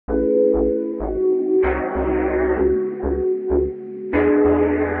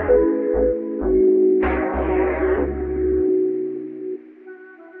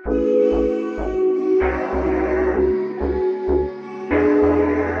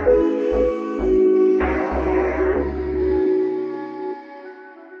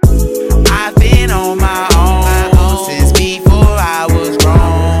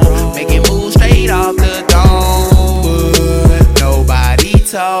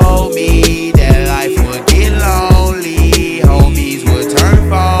told me that life would get lonely, homies would turn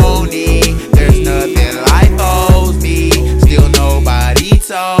phony. There's nothing life owes me, still nobody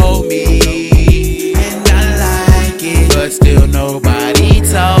told me. And I like it, but still nobody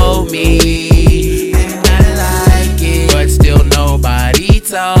told me. And I like it, but still nobody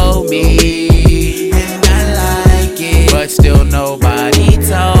told me. And I like it, but still nobody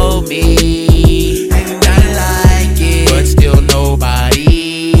told me. And I like it, but still nobody.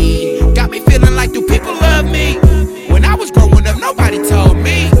 Got me feeling like, do people love me? When I was growing up, nobody told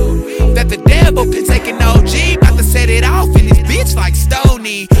me that the devil can take an OG. About to set it off in this bitch like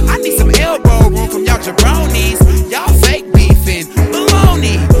Stoney. I need some elbow room from y'all jabronis. Y'all fake beefing,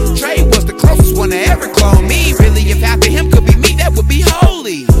 baloney. Trey was the closest one to ever clone me. Really, if half of him could be me, that would be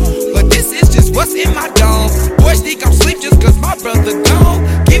holy. But this is just what's in my dome. Boys think I'm sleep just cause my brother gone.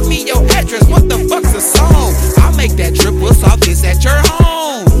 Give me your address, what the fuck's a song? I'll make that trip, we'll solve this at your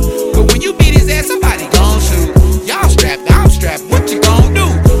home. But when you beat his ass, somebody gon' shoot. Y'all strapped, I'm strapped, what you gon' do?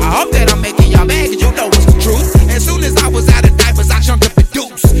 I hope that I'm making y'all mad cause you know it's the truth. As soon as I was out of diapers, I chunked up the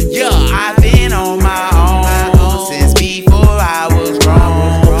deuce. Yeah, I've been on my own since before I was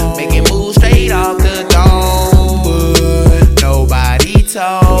grown, making moves straight off the dome. But nobody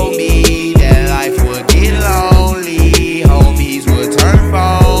told me that life would get lonely, homies would turn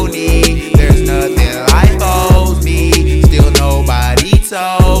phony. There's nothing life owes me, still nobody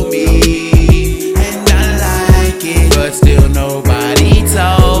told me. And I like it, but still nobody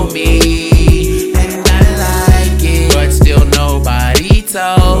told me. And I like it, but still nobody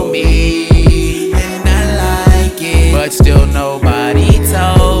told me. And I like it, but still nobody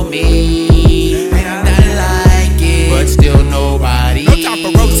told me. And I like it, but still nobody. No time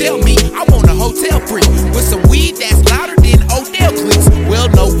for hotel me, I want a hotel free with some weed that's louder than Odell clicks. Well,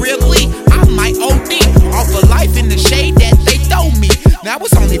 no, really, I might OD off a life in the shade that they throw me. Now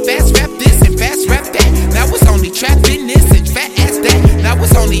it's only fast rap this and fast rap that. Now it's only trap in this and fat ass that. Now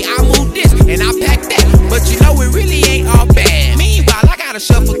it's only I move this and I pack that. But you know it really ain't all bad. Meanwhile, I gotta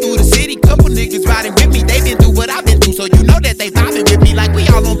shuffle through the city. Couple niggas riding with me, they been through what I've been through. So you know that they vibing with me like we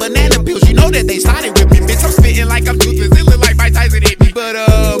all on banana pills. You know that they sliding with me, bitch. I'm spitting like I'm toothless. It look like Mike Tyson hit me. But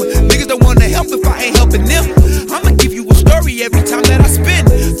niggas don't wanna help if I ain't helping them. I'ma give you a story every time that I spin.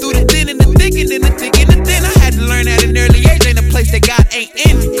 Through the thin and the thick and then the thick and the thin. I had to learn at an early age, ain't a place that God ain't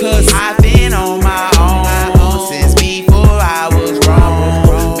in. Cause I've been on my own since before I was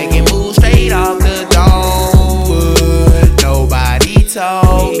grown, making moves straight off the dome. But nobody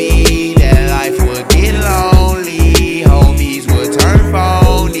told me that life would get lonely, homies would turn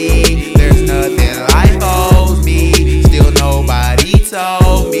phony. There's nothing life owes me, still nobody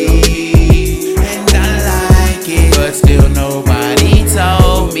told me. And I like it, but still nobody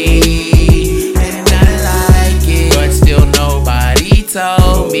told me. And I like it, but still nobody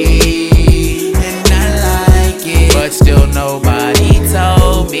told me. And I like it, but still nobody